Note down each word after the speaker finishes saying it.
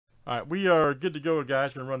All right, we are good to go,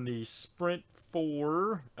 guys. Going to run the Sprint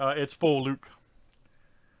 4. It's full, Luke.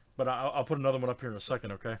 But I'll put another one up here in a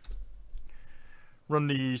second, okay? Run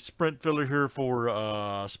the Sprint filler here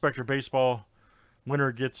for Spectra Baseball.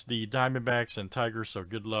 Winner gets the Diamondbacks and Tigers, so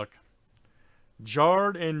good luck.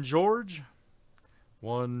 Jard and George.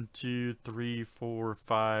 1, 2, 3, 4,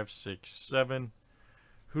 5, 6, 7.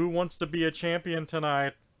 Who wants to be a champion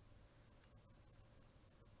tonight?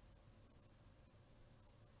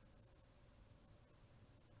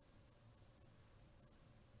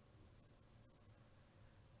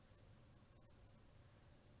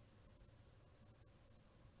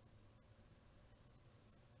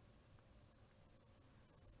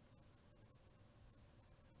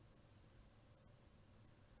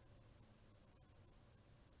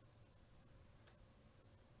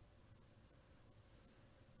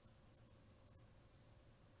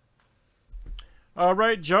 All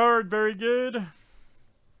right, Jard, very good.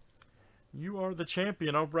 You are the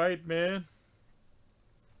champion. All right, man.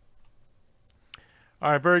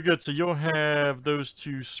 All right, very good. So you'll have those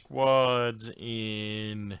two squads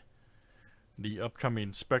in the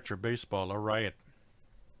upcoming Spectra Baseball. All right.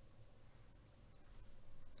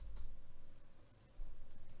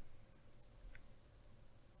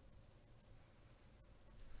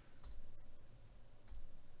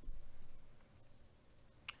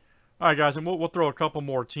 All right, guys, and we'll throw a couple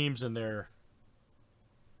more teams in there.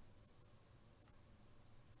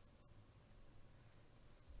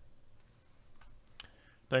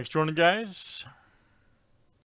 Thanks for joining, guys.